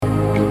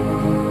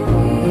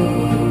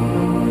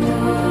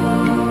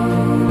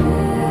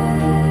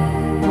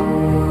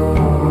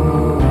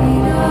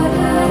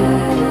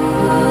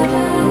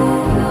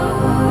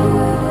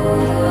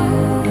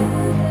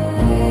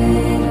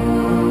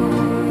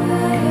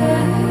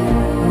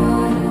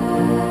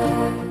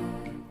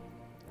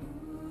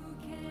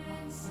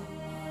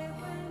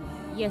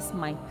Yes,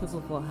 my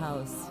people for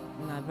house,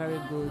 and a very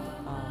good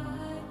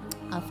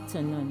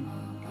afternoon,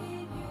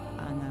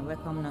 and I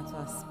welcome now to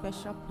a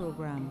special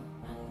program.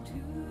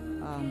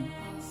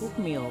 Hook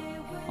me up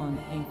on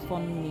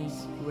Inform Me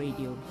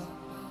Radio.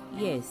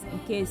 Yes, in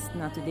case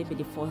now today be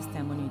the first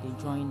time when you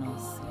dey join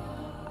us,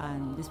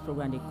 and this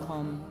program they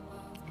come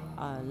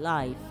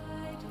live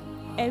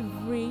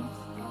every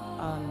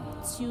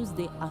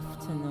Tuesday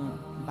afternoon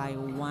by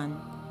 1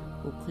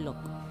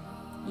 o'clock.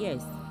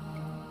 Yes,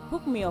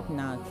 hook me up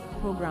now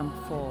program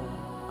for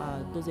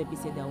those that be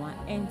say they want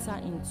enter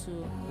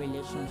into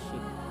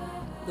relationship,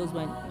 those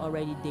when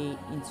already they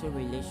into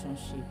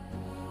relationship,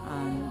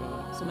 and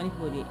so many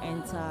people they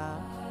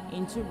enter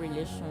into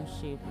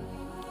relationship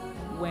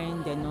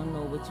when they don't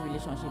know which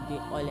relationship they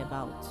all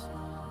about,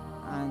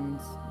 and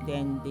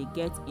then they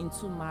get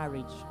into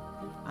marriage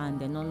and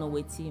they don't know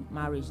what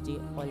marriage they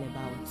all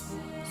about.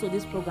 So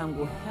this program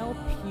will help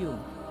you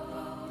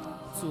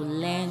to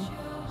learn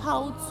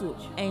how to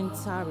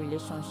enter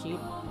relationship,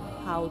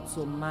 how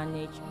to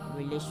manage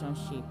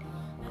relationship,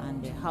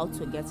 and how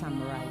to get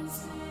them right.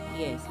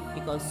 Yes,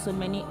 because so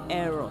many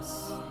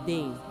errors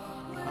they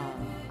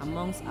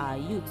amongst our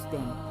youth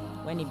then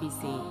when it be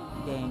say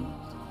then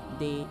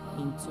they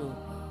into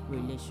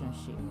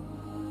relationship.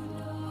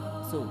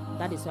 So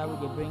that is why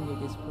we dey bring you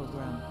this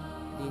program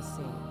this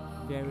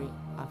very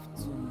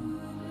afternoon.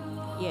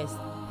 Yes,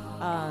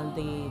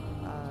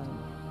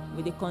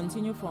 we dey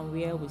continue from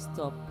where we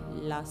stopped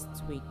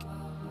last week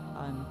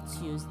on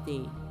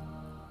Tuesday.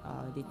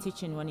 The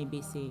teaching when it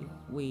be say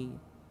we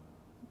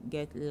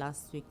get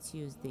last week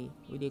Tuesday,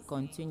 we dey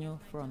continue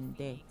from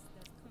there.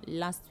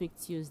 Last week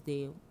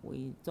Tuesday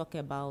we talk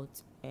about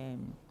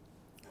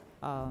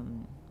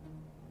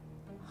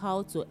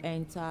how to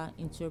enter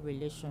into a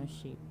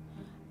relationship,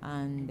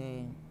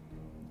 and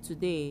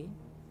today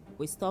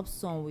we stop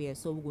somewhere,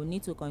 so we will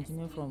need to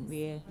continue from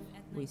where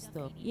we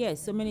stop.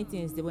 Yes, so many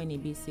things the when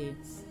it be say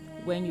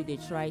when you they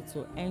try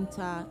to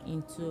enter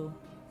into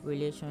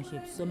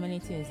relationship, so many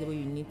things the way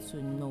you need to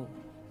know.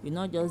 You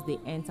not just they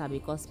enter,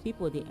 because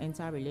people they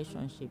enter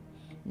relationship,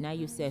 now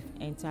you self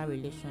enter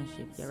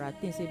relationship. There are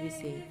things that we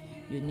say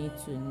you need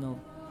to know.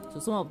 So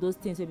some of those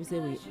things that we say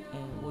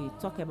we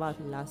talk about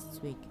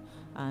last week,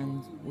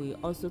 and we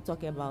also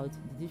talk about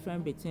the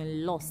difference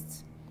between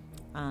lust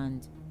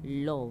and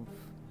love.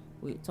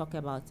 We talk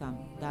about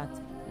that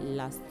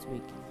last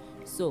week.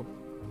 So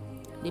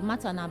the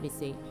matter now be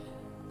say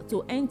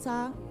to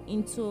enter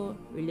into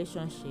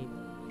relationship,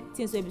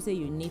 things that we say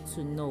you need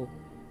to know.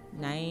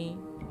 Nine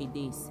be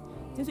this.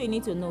 Things you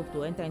need to know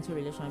to enter into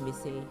relationship be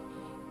say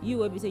you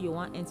will be say you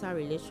want enter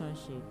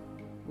relationship.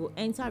 Go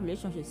enter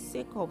relationship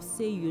sake of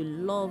say you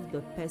love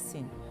the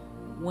person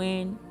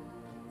when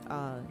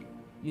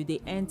you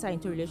they enter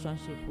into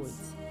relationship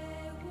with.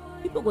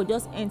 People go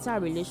just enter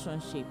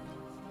relationship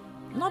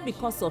not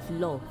because of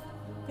love,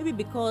 maybe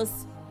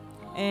because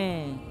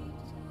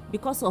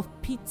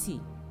of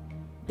pity.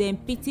 Then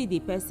pity the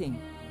person,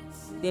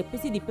 they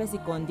pity the person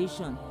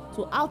condition.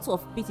 So out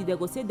of pity they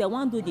go say they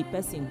want do the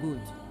person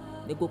good,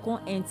 they go come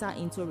enter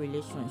into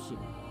relationship.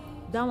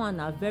 That one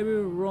a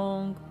very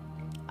wrong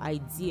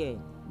idea,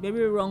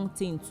 very wrong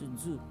thing to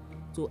do,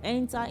 to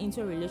enter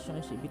into a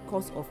relationship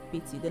because of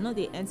pity. They know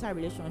they enter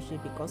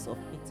relationship because of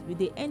pity.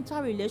 They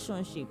enter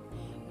relationship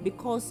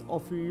because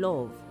of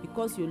love,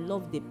 because you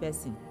love the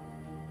person.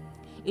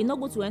 It's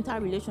not good to enter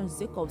a relationship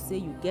sake of say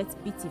you get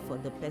pity for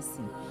the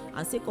person,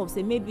 and sake of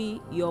say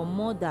maybe your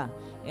mother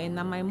and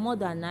my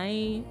mother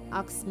now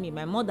asked me,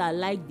 my mother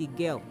like the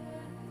girl,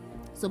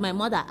 so my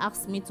mother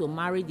asked me to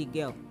marry the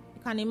girl.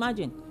 You can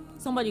imagine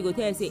somebody go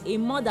tell you say a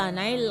mother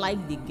now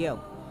like the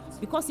girl,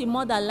 because the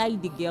mother like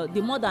the girl,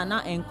 the mother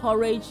now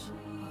encourage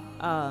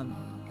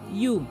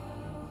you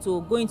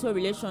to go into a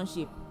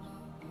relationship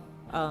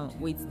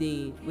with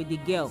the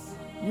girl.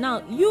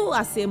 Now you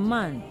as a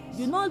man,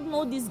 you not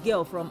know this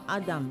girl from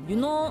Adam, you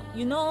know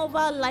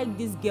over like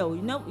this girl,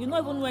 you don't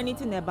even know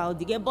anything about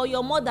the girl, but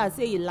your mother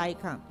say you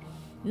like her.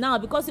 Now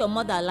because your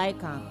mother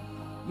like her,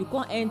 you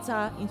can't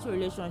enter into a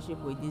relationship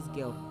with this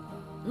girl.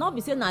 Not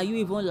be saying now you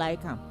even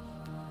like her.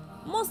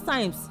 Most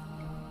times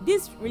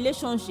this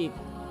relationship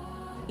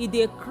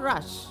they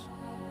crash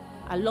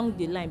along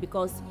the line,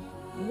 because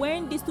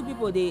when these two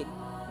people they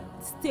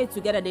stay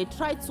together, they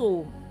try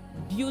to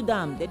build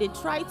them, they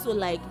try to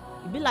like,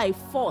 it be like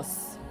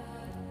force,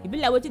 it be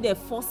like what they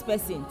force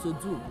person to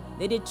do.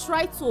 They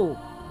try to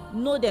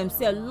know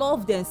themselves,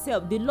 love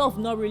themselves. The love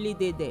not really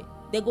there.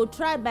 They go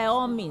try by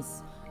all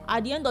means.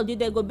 At the end of the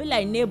day, they go be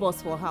like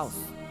neighbors for house.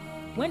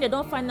 When they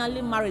don't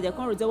finally marry, they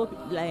can't resemble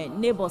like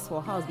neighbors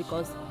for house,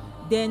 because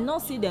they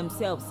not see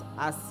themselves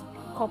as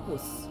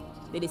couples.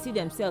 They see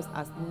themselves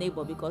as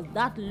neighbor, because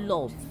that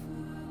love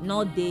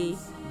not there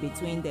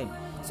between them.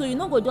 So you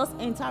know go just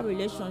enter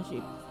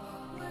relationship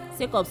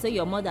sake of say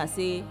your mother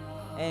say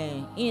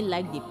ain't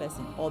like the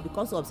person, or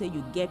because of say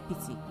you get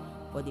pity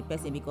for the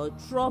person, because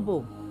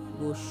trouble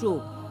will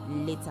show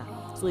later.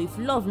 So if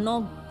love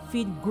not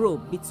fit grow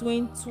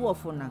between two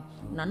of una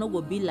no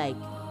go be like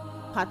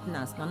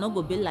partners, una no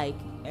go be like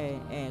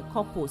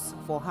couples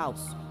for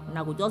house,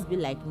 una go just be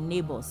like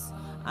neighbors,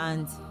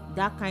 and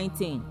that kind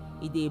thing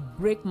e dey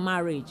break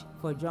marriage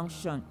for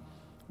junction.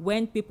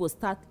 When people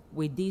start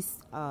with this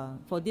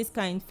for this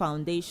kind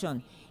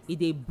foundation, e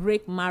dey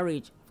break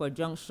marriage for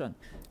junction.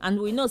 And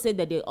we know say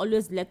that they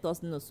always let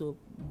us know, so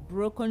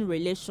broken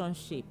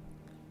relationship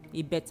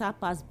e better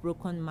pass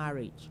broken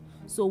marriage.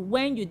 So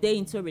when you dey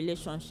into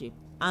relationship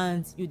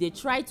and you dey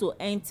try to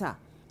enter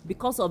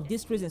because of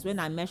these reasons when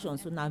I mention,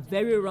 so na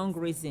very wrong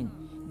reason,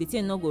 the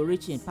thing no go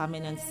reach in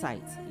permanent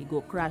site, e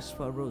go crash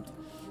for road.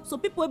 So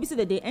people wey be say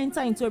that they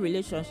enter into a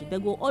relationship, they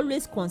go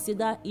always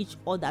consider each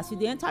other. As you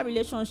dey enter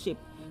relationship,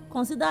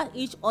 consider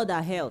each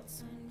other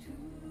health.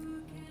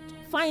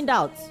 Find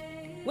out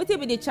wetin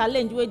be the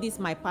challenge wey this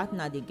my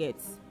partner dey get.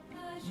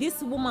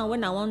 This woman,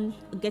 when I wan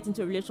get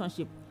into a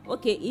relationship,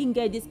 okay, he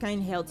get this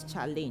kind health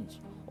challenge,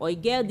 or he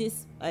get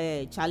this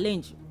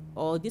challenge,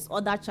 or this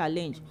other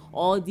challenge,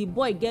 or the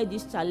boy get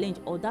this challenge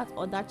or that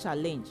other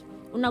challenge.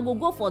 Una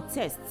go for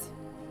test.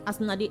 As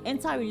una dey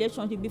enter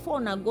relationship, before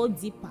una go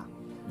deeper,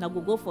 una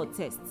go for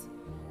test.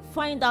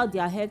 Find out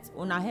their health,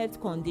 una health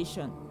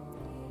condition.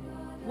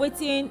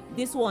 Wetin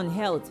this one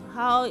health,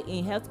 how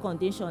in health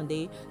condition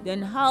dey,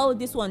 then how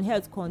this one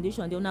health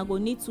condition dey, una go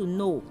need to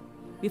know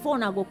before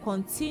una go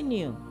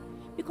continue.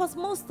 Because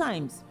most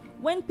times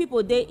when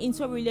people dey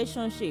into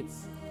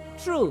relationships,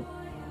 true,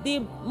 the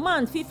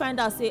man fit find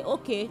out say,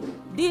 okay,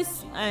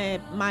 this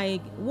my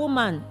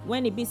woman,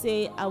 when e be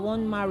say I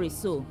wan marry,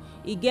 so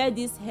e get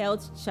this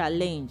health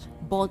challenge,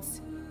 but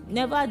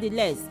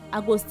nevertheless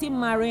I go still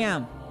marry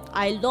am,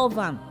 I love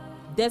am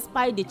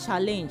despite the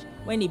challenge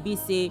when e be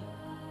say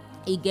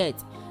e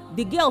get.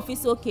 The girl fit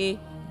say, okay,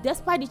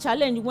 despite the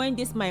challenge when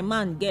this my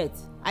man get,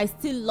 I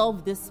still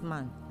love this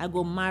man, I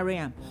go marry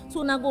am. So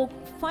una go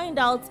find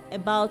out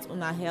about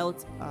una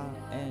health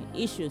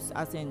issues,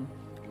 as in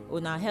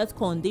una health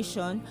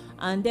condition,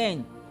 and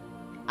then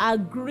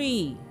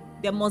agree.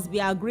 There must be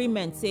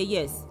agreement, say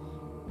yes,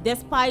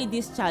 despite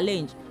this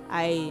challenge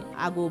I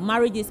go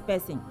marry this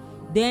person.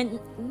 Then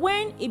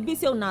when e be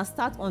say una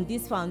start on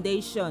this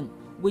foundation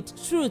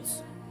with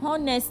truth,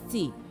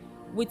 honesty,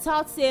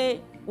 without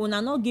say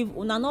una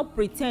no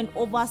pretend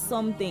over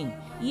something,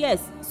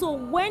 yes, so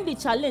when the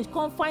challenge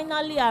come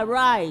finally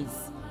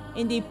arise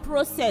in the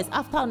process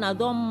after una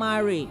don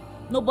marry,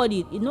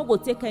 nobody, e no go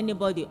take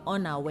anybody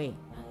unaware,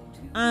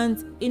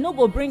 and e no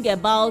go bring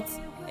about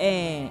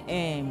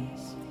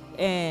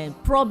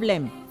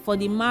problem for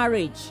the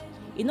marriage.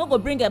 E no go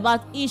bring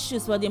about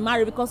issues for the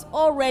marriage, because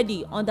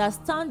already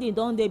understanding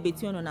don dey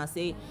between una,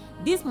 say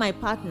this my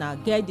partner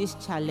get this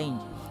challenge.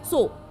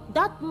 So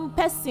that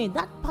person,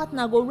 that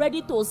partner go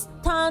ready to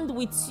stand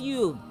with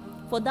you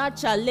for that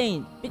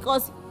challenge,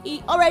 because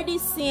he already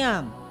see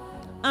am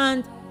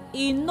and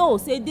he know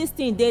say this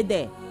thing dey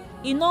there.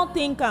 He no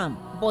think am,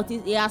 but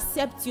he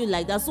accept you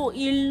like that. So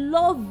he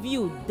love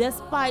you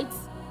despite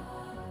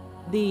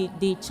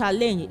the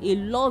challenge. He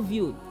love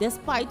you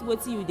despite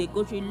wetin you dey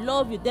go through. He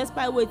love you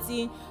despite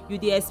wetin you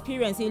dey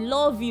experience. He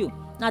love you.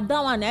 Na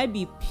that one na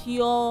be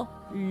pure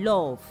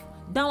love.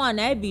 That one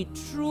na be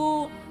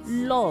true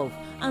love.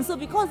 And so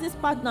because this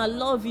partner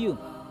love you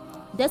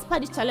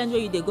despite the challenge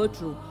wey you dey go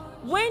through,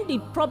 when the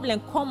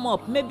problem come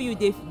up, maybe you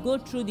dey go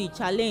through the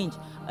challenge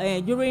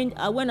during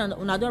when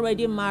una don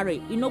already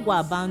marry, e no go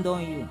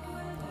abandon you.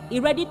 He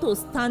ready to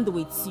stand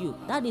with you.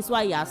 That is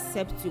why he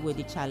accept you with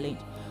the challenge.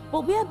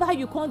 But whereby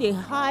you come dey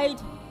hide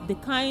the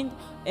kind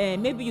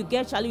maybe you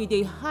get challenge, you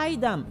dey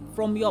hide am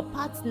from your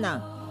partner.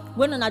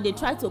 When una dey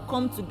try to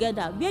come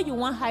together, where you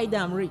wan hide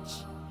am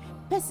reach?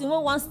 Person wey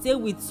wan stay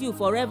with you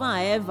forever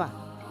and ever.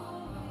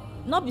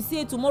 No be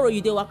say tomorrow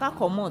you dey waka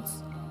comot.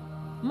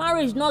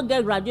 Marriage no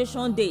get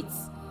graduation date,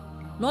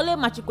 na only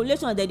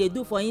matriculation dem dey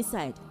do for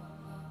inside.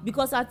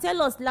 Because I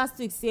tell us last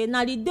week say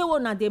na the day wey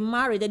una dey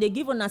marry dem dey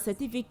give una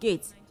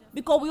certificate,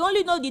 because we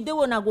only know the day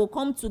wey una go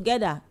come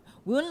together.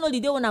 We only know the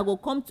day when I go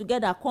come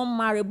together, come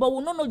marry, but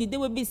we no know the day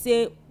wey be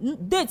say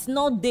date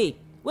no dey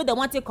wey dem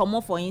wan take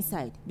comot for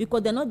inside,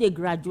 because dem no dey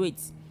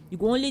graduate. You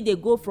go only dey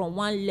go from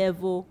one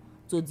level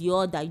to the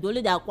other. You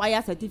only dey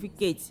acquire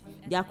certificate,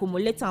 dey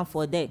accumulate am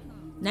for there.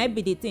 Na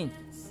be the thing.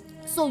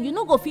 So you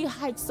no go fit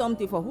hide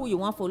something for who you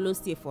wan follow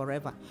stay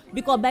forever,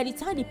 because by the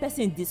time the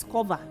person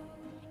discover,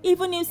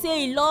 even if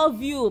say he love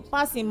you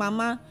pass him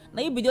mama,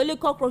 na you be the only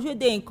cockroach wey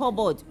dey in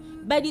cupboard.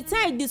 By the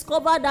time he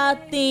discover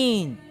that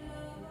thing,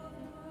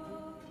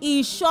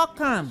 e shock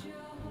am,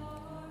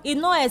 e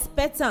no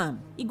expect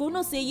am, e go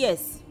know say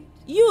yes,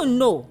 you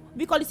know,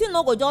 because the thing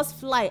no go just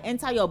fly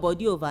enter your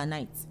body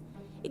overnight.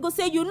 E go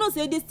say, you know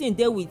say this thing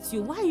dey with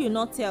you, why you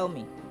no tell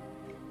me,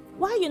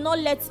 why you no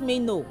let me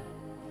know?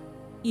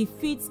 E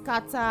fit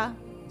scatter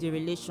the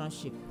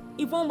relationship.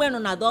 Even when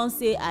una don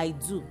say I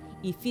do,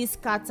 e fit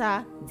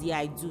scatter the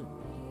I do,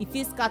 e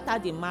fit scatter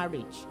the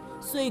marriage.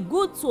 So e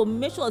good to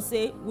make sure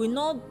say we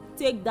no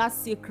take that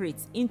secret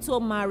into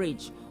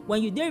marriage.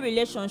 When you dey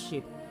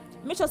relationship,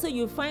 make sure say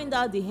you find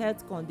out the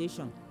health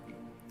condition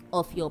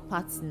of your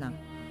partner,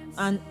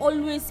 and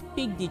always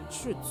speak the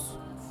truth.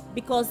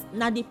 because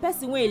na the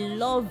person wey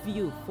love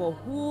you for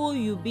who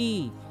you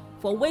be,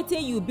 for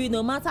wetin you be,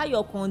 no matter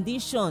your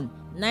condition,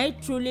 na he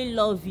truly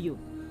love you.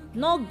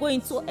 Not go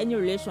into any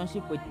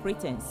relationship with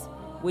pretense,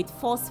 with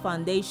false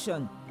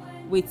foundation,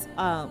 with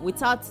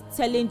without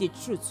telling the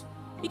truth.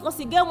 Because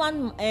e get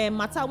one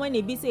matter when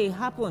e be say e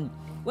happen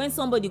when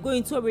somebody go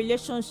into a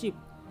relationship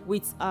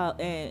with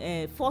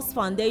false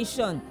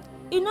foundation.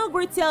 E no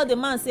gree tell the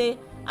man say,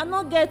 I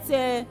no get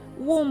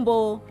womb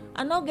o,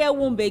 I no get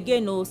womb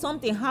again o,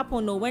 something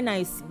happen o when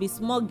I be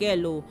small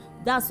girl o,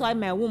 that's why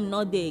my womb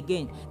no dey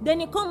again.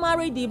 Then he come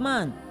marry the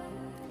man.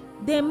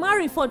 They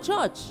marry for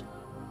church.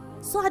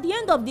 So at the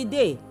end of the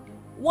day,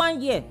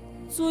 1 year,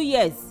 2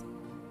 years,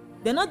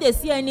 they no dey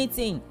see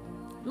anything,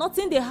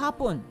 nothing dey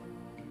happen.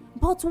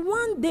 But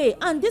one day,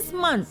 and this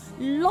man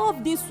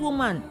love this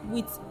woman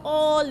with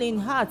all in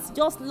heart,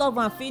 just love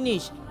and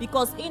finish,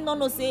 because he no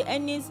know say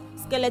any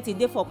skeleton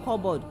dey for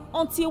cupboard.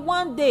 Until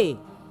one day,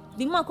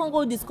 the man come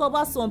go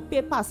discover some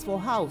papers for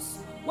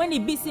house when e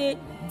be say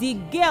the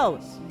girl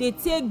dey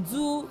take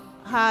do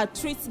her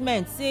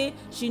treatment, say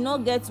she no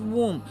get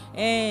womb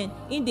and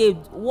in dey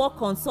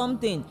work on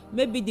something,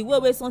 maybe the way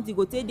wey something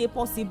go take dey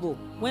possible,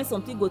 when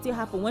something go take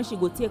happen, when she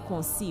go take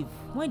conceive.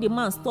 When the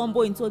man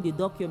stumble into the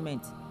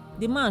document,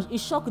 the man, e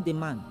shock the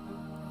man.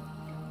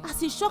 As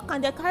he shock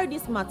am, they carry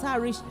this matter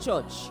reach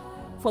church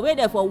for where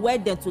they for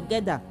wed them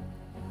together,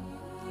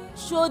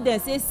 show them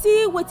say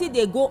see wetin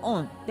dey go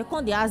on. They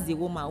come dey ask the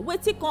woman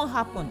wetin come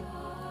happen,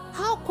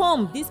 how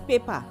come this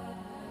paper?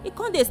 E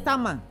come dey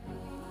stammer,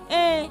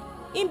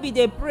 him be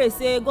dey pray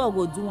say God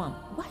go do am.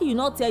 Why you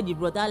not tell the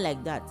brother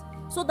like that,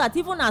 so that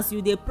even as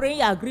you dey pray,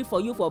 he agree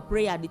for you for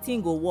prayer, the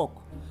thing go work?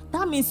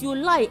 That means you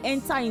lie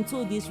enter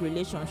into this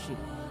relationship.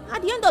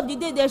 At the end of the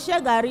day, they share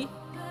garri,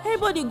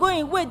 everybody go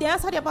im way, they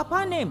answer their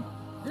papa name.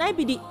 Na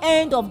be the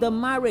end of the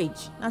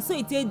marriage, and so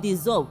it take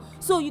dissolve.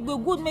 So you go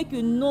good make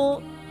you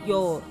know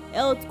your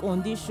health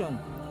condition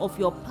of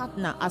your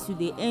partner as you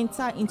dey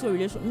enter into a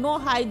relationship. No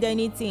hide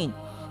anything,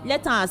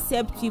 let am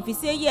accept you. If he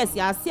say yes, he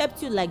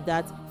accept you like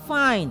that,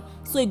 fine.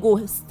 So he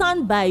go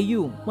stand by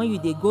you when you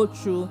dey go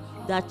through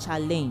that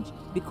challenge,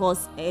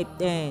 because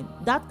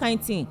that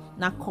kind thing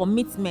na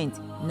commitment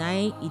na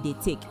e dey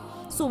take.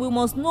 So we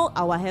must know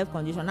our health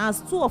condition.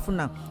 As two of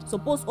una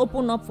suppose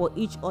open up for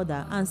each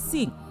other and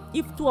see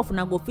if two of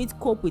una go fit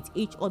cope with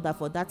each other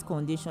for that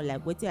condition,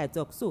 like wetin I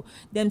talk. So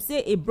dem say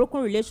a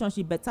broken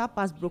relationship better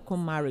pass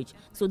broken marriage.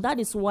 So that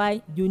is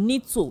why you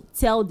need to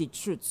tell the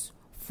truth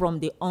from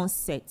the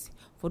onset.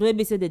 For the way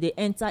be say that they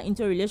enter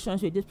into a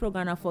relationship, this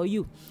program na for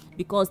you,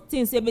 because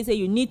things say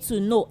you need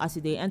to know as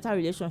they enter a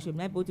relationship.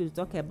 Na able to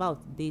talk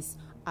about this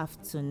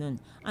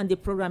afternoon. And the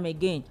program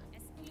again,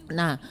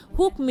 now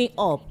hook me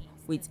up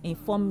with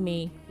Inform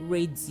Me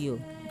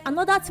Radio.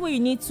 Another thing you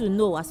need to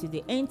know as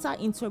you enter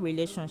into a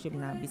relationship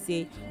now be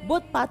say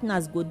both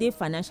partners go dey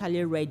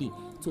financially ready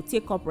to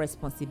take up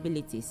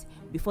responsibilities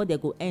before they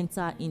go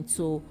enter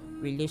into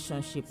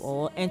relationship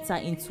or enter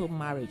into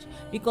marriage.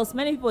 Because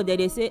many people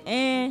they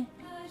say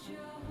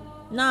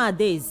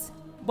nowadays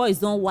boys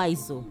don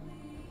wise o.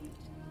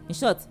 In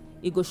short,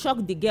 e go shock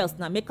the girls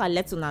now, make her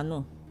let una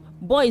know.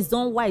 Boys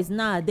don wise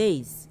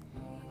nowadays.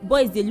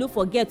 Boys dey look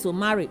for girl to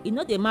marry, e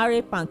no dey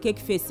marry pancake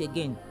face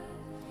again.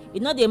 E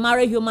no dey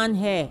marry human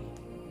hair.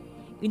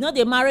 E no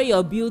dey marry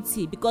your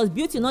beauty, because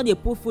beauty no dey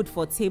put food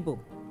for table.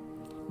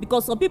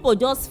 Because some people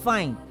just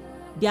fine,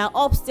 their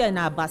upstairs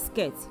na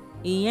basket,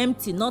 e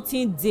empty,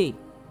 nothing dey.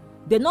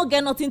 They no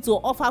get nothing to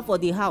offer for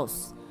the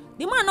house.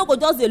 The man no go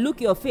just dey look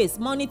your face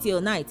morning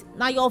till night.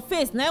 Na your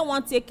face na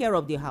wan take care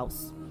of the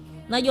house.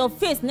 Na your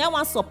face na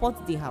wan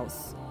support the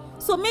house.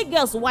 So make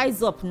girls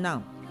wise up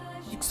now.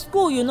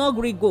 School you no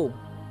gree go,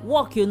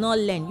 work you no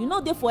learn, you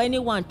no dey for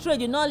anyone,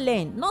 trade you no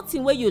learn,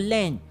 nothing wey you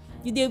learn.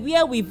 You dey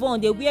wear weave-on,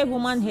 dey wear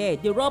human hair,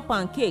 dey rub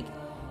pancake,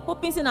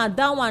 hoping say na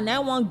that one na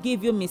wan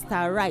give you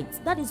Mr.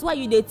 Right. That is why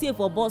you dey take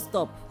for bus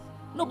stop.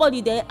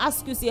 Nobody dey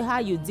ask you say how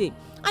you dey,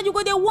 and you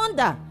go dey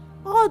wonder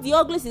all the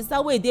ugly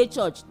sister wey dey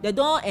church, they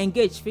don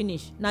engage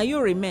finish, na you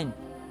remain.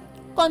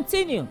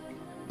 Continue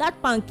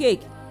that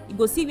pancake, you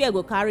go see where e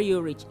go carry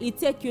you reach. E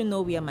take you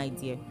nowhere, my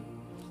dear.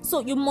 So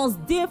you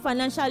must dey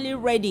financially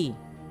ready.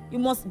 You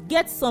must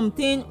get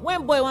something.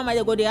 When boy one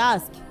might go dey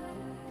ask,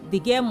 the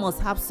girl must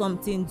have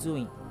something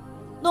doing,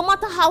 no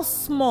matter how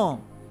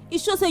small. It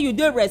shows say you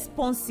dey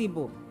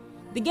responsible.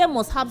 The girl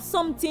must have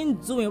something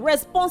doing.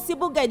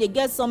 Responsible guy dey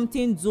get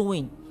something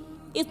doing.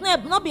 It's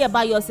not be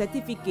about your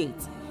certificate.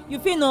 You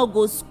fit no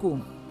go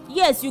school.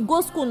 Yes, you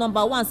go school.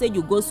 Number one, say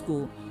you go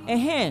school.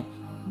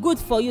 Good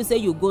for you, say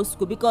you go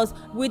school, because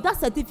with that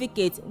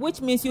certificate, which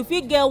means you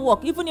fit get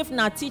work, even if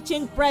na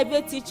teaching,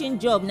 private teaching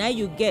job now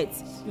you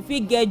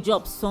fit get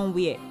job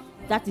somewhere.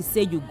 That is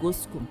say you go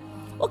school.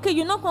 Okay,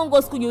 you no come go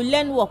school, you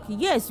learn work.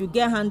 Yes, you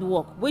get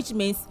handwork, which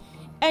means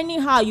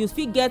anyhow you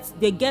fit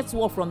get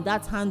work from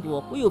that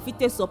handwork wey you fit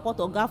take support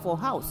oga for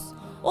house.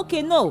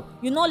 Okay, no,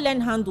 you no learn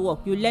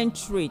handwork, you learn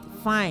trade,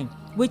 fine.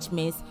 which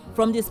means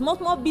from the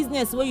small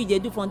business wey you dey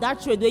do, from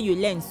that trade wey you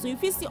learn, so you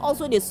fit still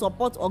also dey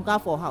support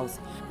oga for house,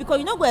 because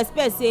you no go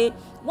expect say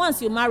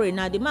once you marry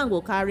now the man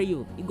go carry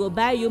you, he go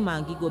buy you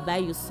maggi, he go buy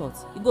you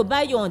salt, he go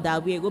buy you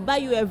underwear, he go buy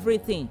you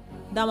everything.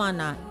 That one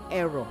na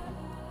error.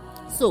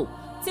 So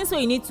things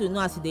wey you need to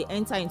know as you dey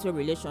enter into a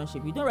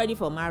relationship, you don ready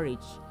for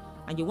marriage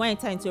and you wan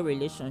enter into a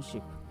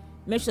relationship,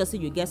 make sure say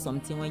you get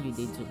something when you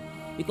dey do,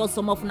 because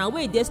some of una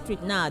wey dey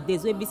street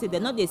nowadays wey be say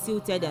dem no dey still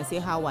tell dem say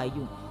how are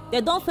you,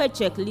 dem don first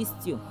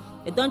checklist you,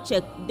 dem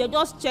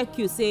just check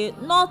you say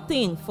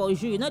nothing for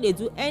you no dey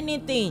do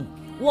anything,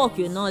 work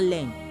you no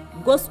learn,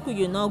 go school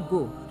you no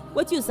go,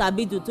 wetin you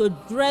sabi do to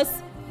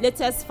dress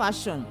latest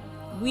fashion,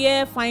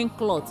 wear fine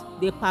cloth,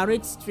 dey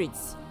parade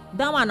streets,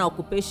 that one na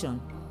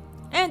occupation.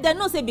 And dem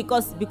know say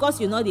because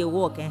you no dey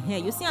work,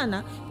 you see am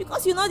na,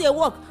 because you no dey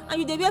work and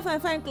you dey wear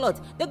fine cloth,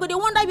 dem go dey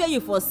wonder where you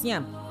for see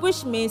am,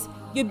 which means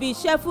you be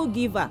cheerful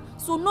giver.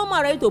 So no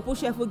man ready to put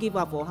cheerful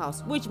giver for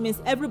house, which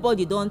means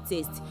everybody don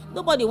taste,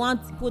 nobody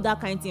want put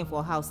that kind thing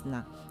for house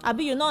now.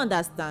 Abi you no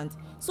understand?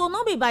 So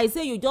no be by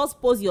say you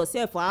just pose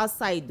yourself for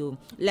outside though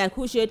like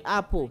who shade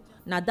apple,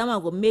 na that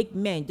one go make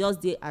men just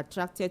dey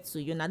attracted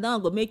to you, na that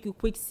one go make you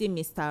quick see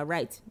Mr.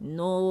 Right.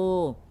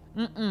 No,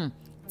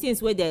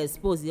 things wey dey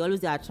expose dey always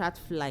dey attract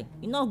fly,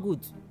 e no good.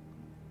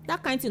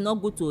 That kind thing no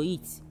good to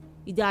eat,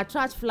 e dey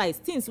attract flies.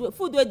 Things wey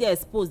food wey dey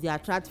expose dey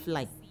attract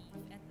fly,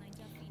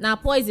 na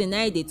poison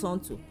na e dey turn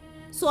to.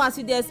 So as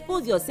you dey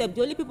expose yourself,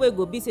 the only people wey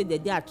go be say they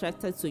dey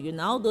attracted to you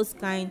na all those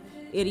kind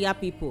area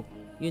people,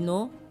 you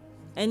know,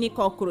 any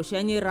cockroach,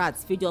 any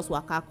rats fit just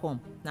waka come,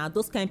 na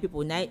those kind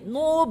people na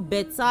no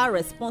better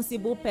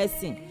responsible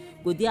person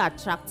go dey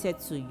attracted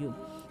to you.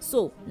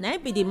 So na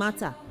be the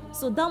matter.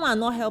 So that one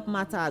no help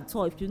matter at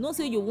all. If you know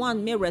say you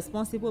want make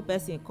responsible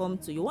person come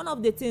to you, one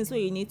of the things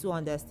wey you need to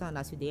understand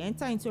as you dey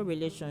enter into a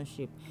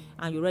relationship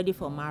and you ready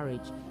for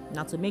marriage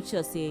na to make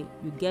sure say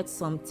you get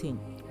something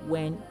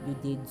when you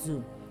dey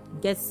do,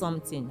 get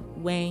something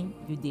when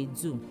you dey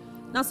do.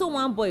 Na so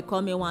one boy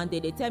call me one day,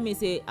 dey tell me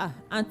say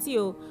aunty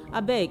o,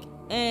 abeg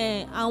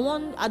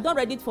I don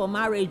ready for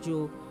marriage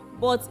o,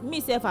 but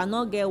me sef I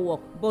no get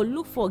work, but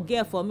look for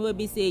girl for me wey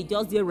be say e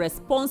just dey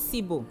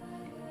responsible.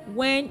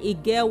 When e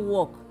get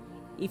work,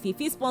 if e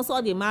fit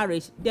sponsor the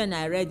marriage, then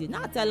I ready.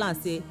 Now tell am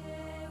say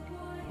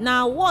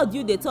na word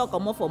you dey talk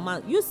comot for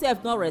mouth, you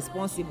sef not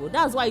responsible,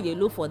 that's why you dey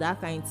look for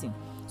that kind thing.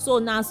 So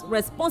na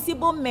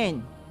responsible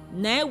men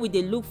na we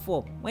dey look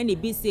for when e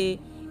be say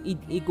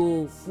we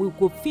go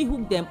fit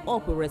hook them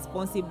up with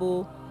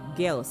responsible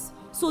girls.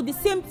 So the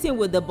same thing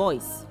with the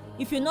boys.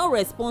 If you no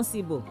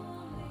responsible,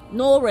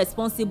 no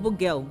responsible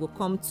girl go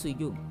come to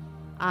you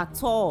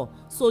at all.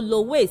 So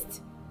low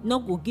waist no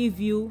go give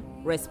you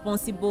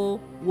responsible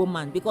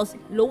woman, because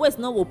low waist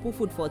no go put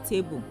food for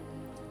table.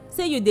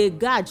 Say you dey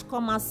gauge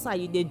come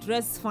outside, you dey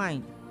dress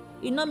fine,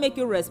 e no make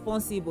you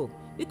responsible.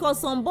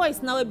 Because some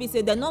boys now wey be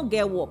say dem no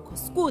get work,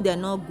 school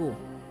dem no go,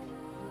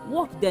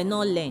 work dem no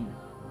learn,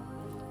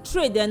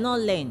 trade dem no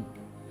learn,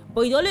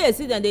 but you only dey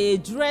see dem dey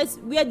dress,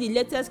 wear the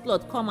latest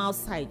cloth come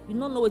outside, you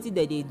no know wetin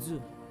dem dey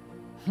do.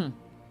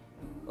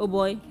 Oh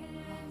boy,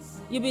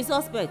 you be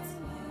suspect.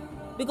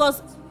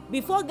 Because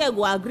before girl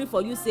go agree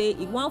for you say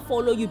e wan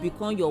follow you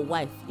become your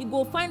wife, e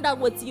go find out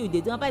wetin you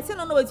dey do, and by say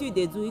no know wetin you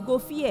dey do, e go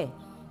fear,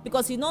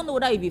 because you no know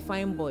whether you be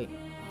fine boy.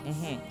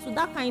 So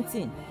that kind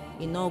thing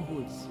e no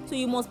good. So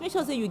you must make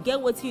sure say you get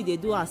wetin you dey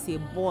do as a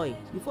boy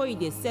before you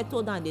dey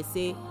settle down dey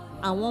say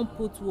I wan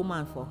put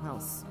woman for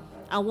house,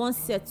 I wan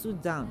settle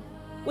down.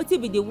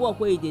 Wetin be the work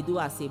wey you dey do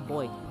as a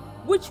boy?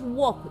 Which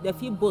work dey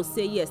fit both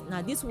say yes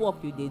na this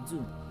work you dey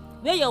do?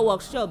 Where your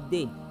workshop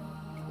dey?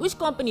 Which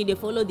company dey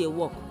follow dey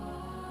work?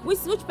 Which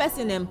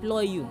person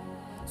employ you?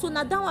 So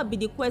na that one be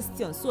the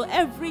question. So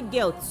every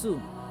girl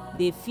too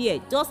dey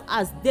fear, just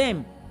as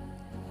them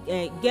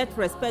get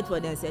respect for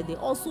themselves, they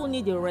also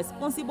need a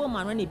responsible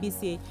man when e be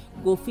say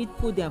go fit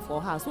put them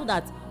for house, so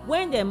that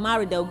when they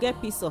marry they go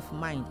get peace of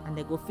mind and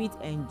they go fit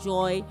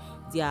enjoy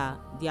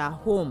their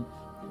home,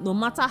 no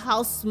matter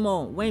how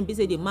small. When e be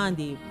say the man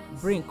dey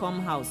bring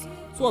come house,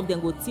 two of them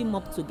go team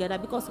up together,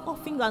 because all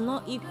finger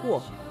not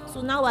equal.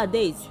 So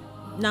nowadays,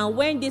 now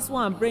when this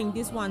one bring,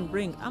 this one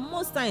bring, and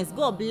most times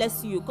God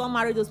bless you come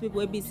marry those people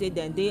wey be say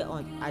dem dey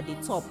at the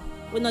top,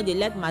 wey no dey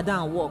let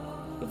madam work.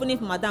 Even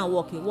if madam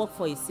work, he work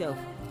for himself.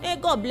 Hey,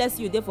 God bless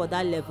you dey for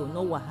that level,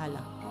 no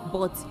wahala.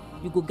 But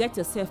you go get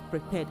yourself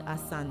prepared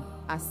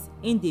as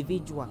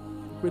individual.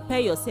 Prepare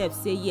yourself,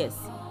 say yes,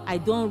 I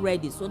don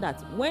ready, so that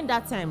when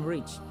that time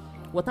reach,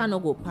 water no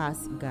go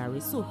pass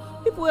garri. So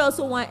people wey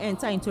also wan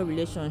enter into a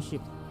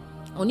relationship,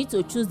 we need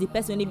to choose the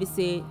person wey be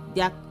say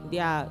they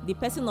are the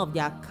person of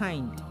their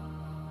kind.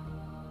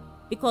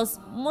 Because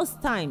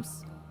most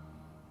times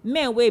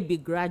men wey be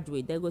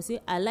graduate, they go say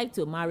I like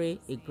to marry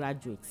a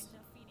graduate.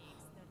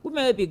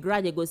 Women wey be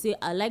graduate go say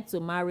I like to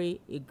marry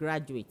a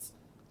graduate.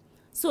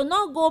 So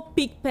no go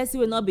pick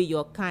person wey no be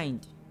your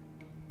kind,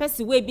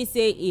 person wey be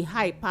say e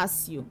high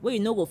pass you, wey you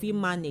no go fit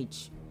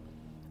manage.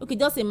 Okay,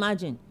 just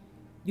imagine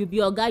you be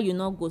oga, you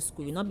no go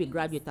school, you no be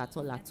graduate at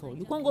all.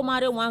 You come go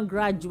marry one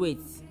graduate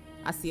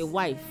as a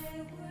wife.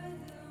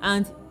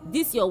 and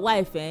this your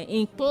wife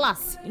in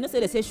class, you know say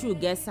they say shoe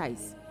get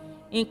size,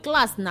 in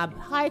class na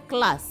high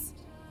class,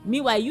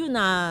 meanwhile you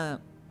na,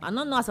 I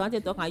no know as I want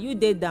to talk, and you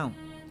dey down.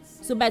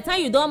 So by the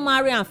time you don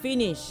marry and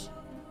finish,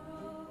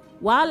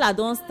 wahala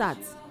don start,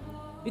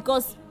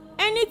 because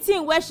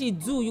anything wey she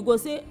do you go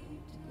say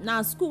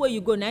na school wey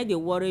you go na dey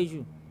worry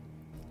you.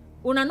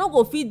 Una no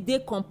go fit dey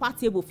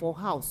compatible for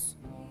house.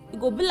 E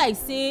go be like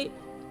say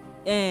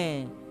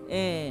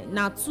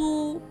na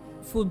two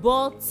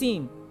football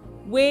team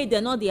wey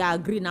dem no dey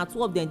agree, na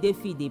two of dem dey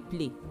fit dey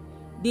play,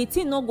 the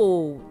thing no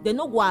go, dem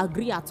no go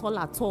agree at all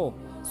at all.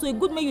 So e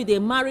good make you dey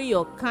marry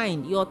your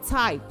kind, your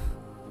type,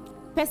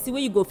 person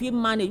wey you go fit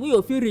manage, wey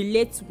you fit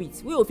relate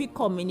with, wey you fit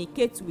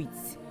communicate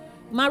with.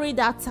 Marry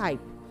that type.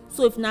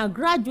 So if na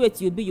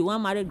graduate you be, you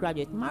wan marry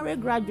graduate,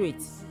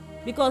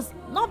 because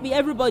not be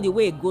everybody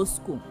wey go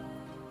school,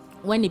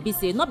 when e be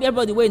say not be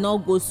everybody wey no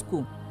go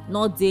school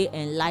no dey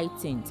enligh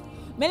ten ed.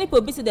 Many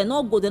people be say dem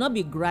no go, dem no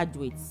be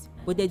graduates,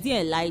 but they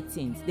dey enligh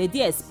ten ed, they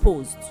dey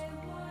exposed,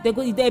 they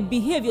go, their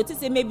behaviour, you think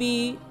say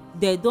maybe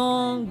they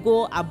don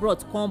go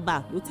abroad come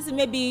back, you think say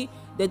maybe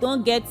they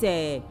don get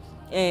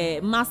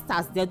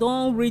masters, they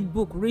don read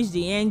book reach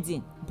the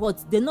ending,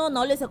 but they no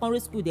na only secondary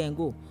school dem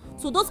go.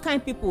 So those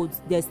kind people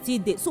they still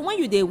dey. So when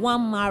you dey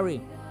wan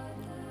marry,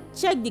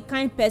 check the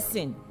kind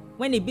person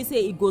when e be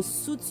say e go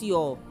suit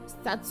your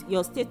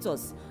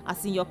status,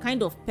 as in your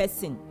kind of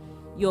person,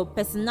 your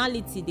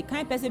personality, the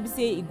kind person be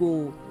say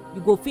you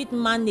go fit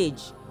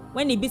manage.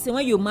 When e be say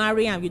when you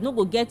marry am, you no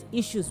go get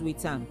issues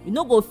with am, you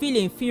no go feel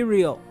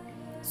inferior.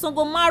 Some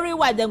go marry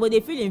wife, dem go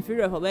dey feel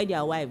inferior for where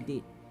their wife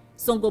dey.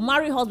 Some go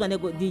marry husband, they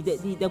go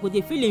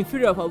dey feel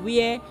inferior for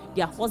where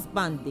their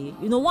husband dey.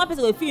 You know, one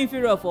person go feel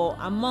inferior for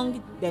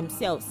among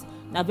themselves.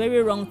 Na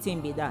very wrong thing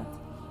be that.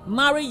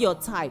 Marry your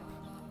type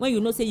when you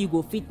know say you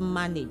go fit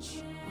manage,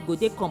 you go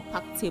dey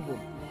compatible.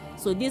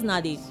 So these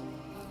na the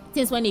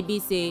things when e be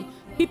say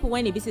people,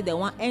 when e be say they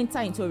wan enter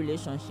into a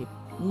relationship,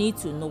 need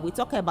to know. We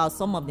talk about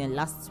some of them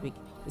last week.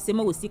 We say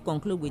we still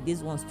conclude with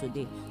these ones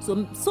today.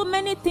 So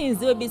many things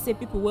wey be say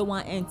people wey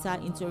wan enter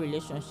into a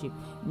relationship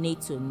need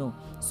to know.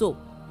 So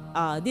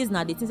these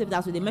na the things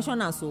that we dey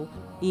mention, and so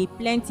e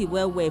plenty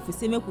well. If we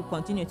say make we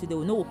continue today,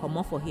 we know we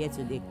comot for here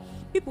today.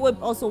 People wey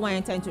also wan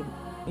enter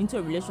into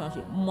a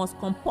relationship must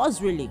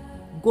compulsorily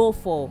go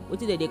for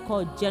wetin they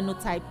call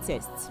genotype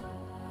test.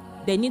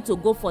 They need to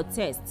go for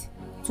test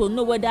to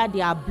know whether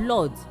their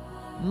blood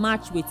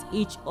match with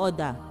each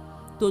other,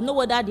 to know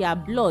whether their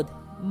blood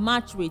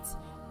match with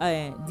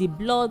the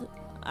blood,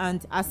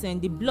 and as in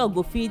the blood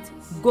go fit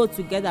go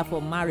together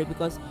for marriage,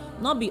 because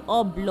not be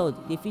all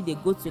blood dey fit dey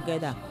go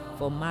together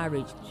for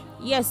marriage.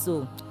 Yes,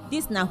 so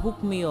this na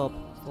Hook Me Up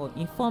for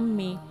Inform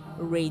Me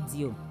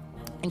Radio.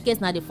 In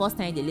case na the first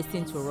time they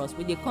listen to us,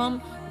 we dey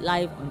come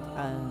live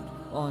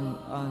on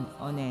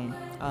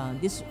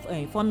this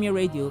Inform Me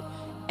Radio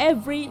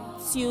every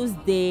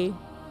Tuesday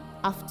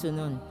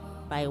afternoon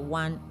by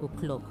 1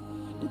 o'clock.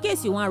 In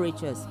case you want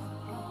reach us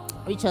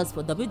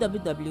for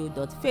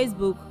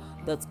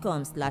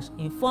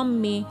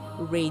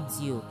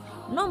www.facebook.com/informmeradio.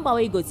 Number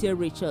where you go to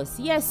reach us.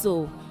 Yes,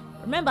 so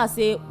remember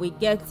say we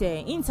get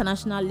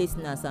international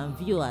listeners and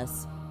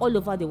viewers all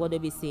over the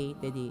world. We say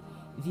that they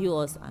view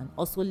us and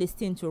also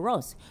listen to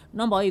us.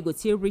 Number where you go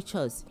to reach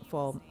us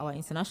for our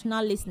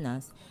international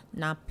listeners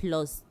now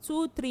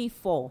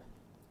 +234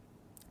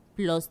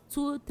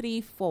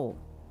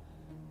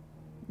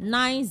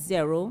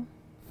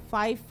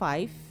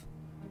 9055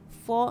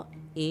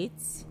 48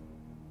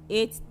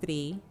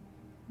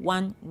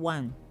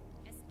 8311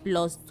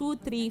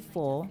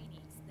 +234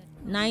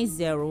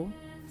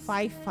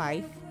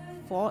 9055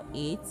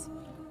 48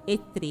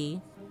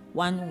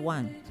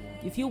 8311.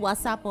 If you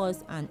WhatsApp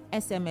us and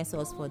SMS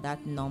us for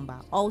that number,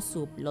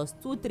 also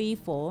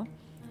 +234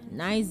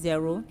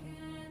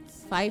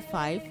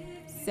 9055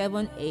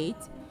 78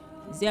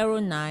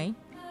 09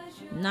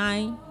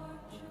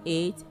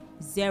 980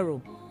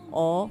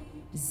 or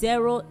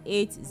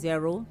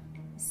 080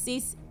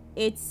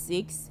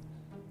 686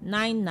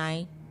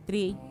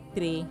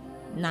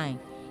 99339.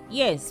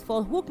 Yes,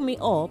 for Hook Me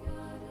Up,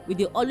 we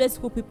dey always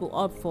hook people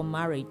up for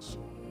marriage.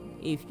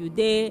 If you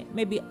dey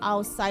maybe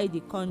outside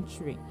the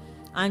country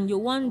and you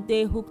one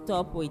day hooked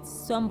up with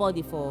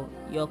somebody for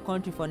your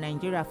country, for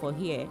Nigeria, for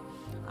here,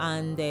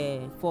 and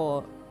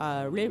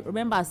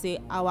remember say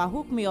our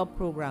Hook Me Up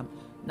program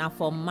now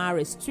for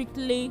marriage,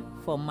 strictly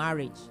for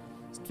marriage.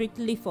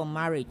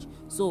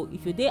 So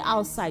if you dey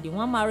outside, you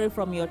want marry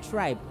from your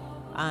tribe,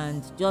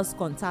 and just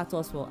contact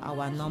us for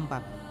our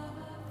number.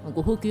 We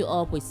go hook you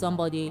up with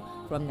somebody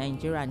from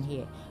Nigeria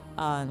here,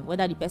 and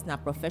whether the person are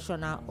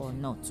professional or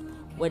not,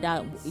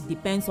 whether it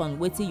depends on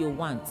what you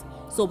want.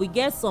 So we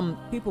get some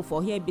people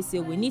for here be say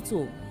we need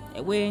to,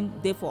 when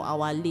they for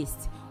our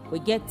list, we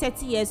get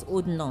 30 years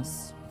old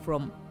nurse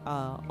from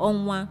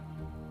Onwa,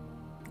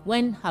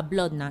 when her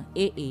blood na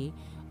AA.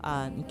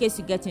 In case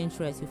you get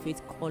interest, you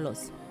fit call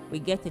us. We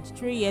get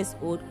 33 years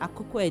old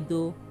Akoko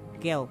Edo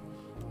girl,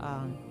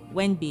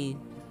 when be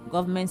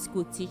government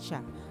school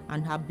teacher,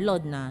 and her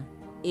blood na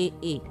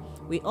AA.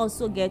 We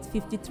also get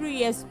 53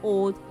 years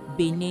old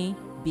Benin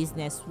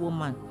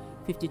businesswoman.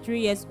 53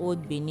 years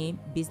old Benin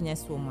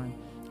businesswoman,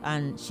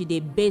 and she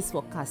dey base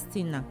for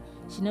Castina.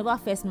 She never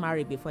first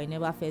marry before, you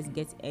never first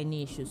get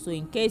any issue. So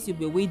in case you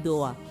be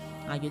widower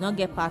and you not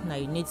get partner,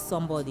 you need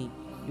somebody,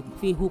 you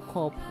fit hook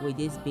up with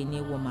this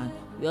Benin woman.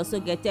 We also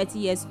get 30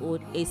 years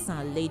old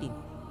Asan lady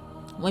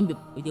when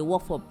they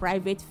work for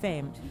private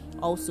firm.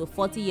 Also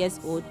 40 years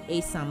old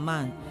Asan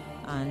man,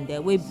 and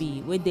we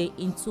dey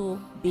into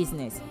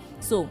business.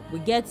 So we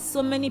get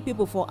so many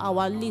people for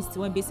our list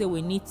when we say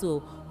we need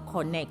to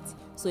connect.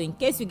 So in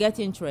case you get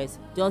interest,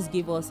 just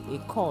give us a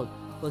call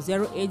for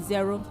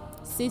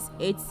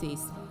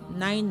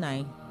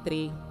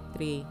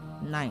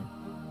 080-686-99339.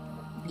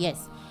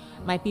 Yes,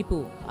 my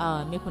people,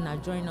 make una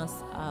join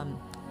us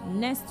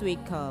next week,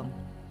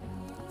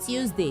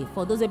 Tuesday.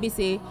 For those of you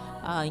say,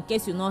 in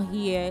case you not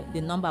hear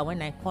the number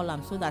when I call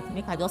them, so that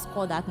make I just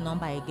call that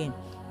number again.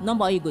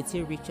 Number you go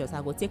to reach us,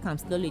 I go take them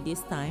slowly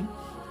this time.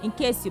 In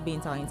case you be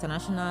into our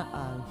international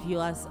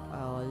viewers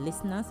or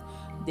listeners,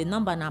 the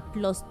number now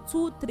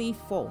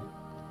 +234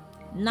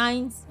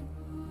 9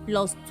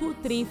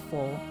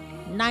 +234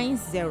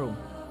 90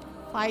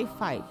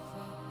 55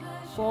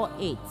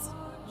 48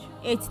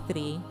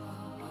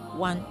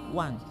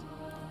 8311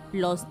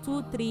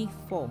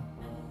 +234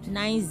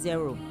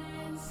 90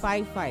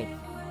 55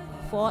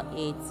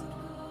 48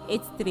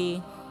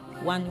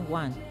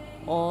 8311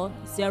 or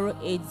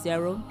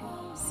 080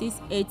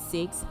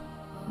 686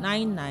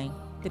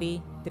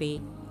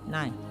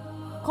 99339.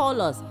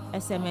 Call us,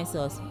 SMS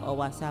us, or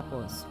WhatsApp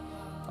us.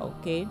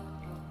 Okay,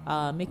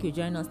 make you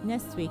join us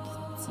next week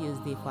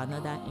Tuesday for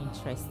another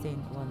interesting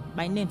one.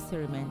 My name still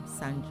remains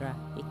Sandra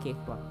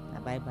Ikekwa.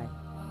 Bye bye.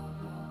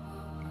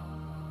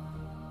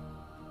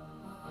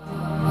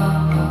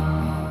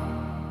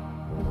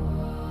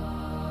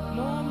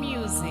 More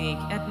music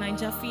at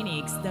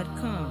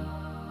ninjaphoenix.com.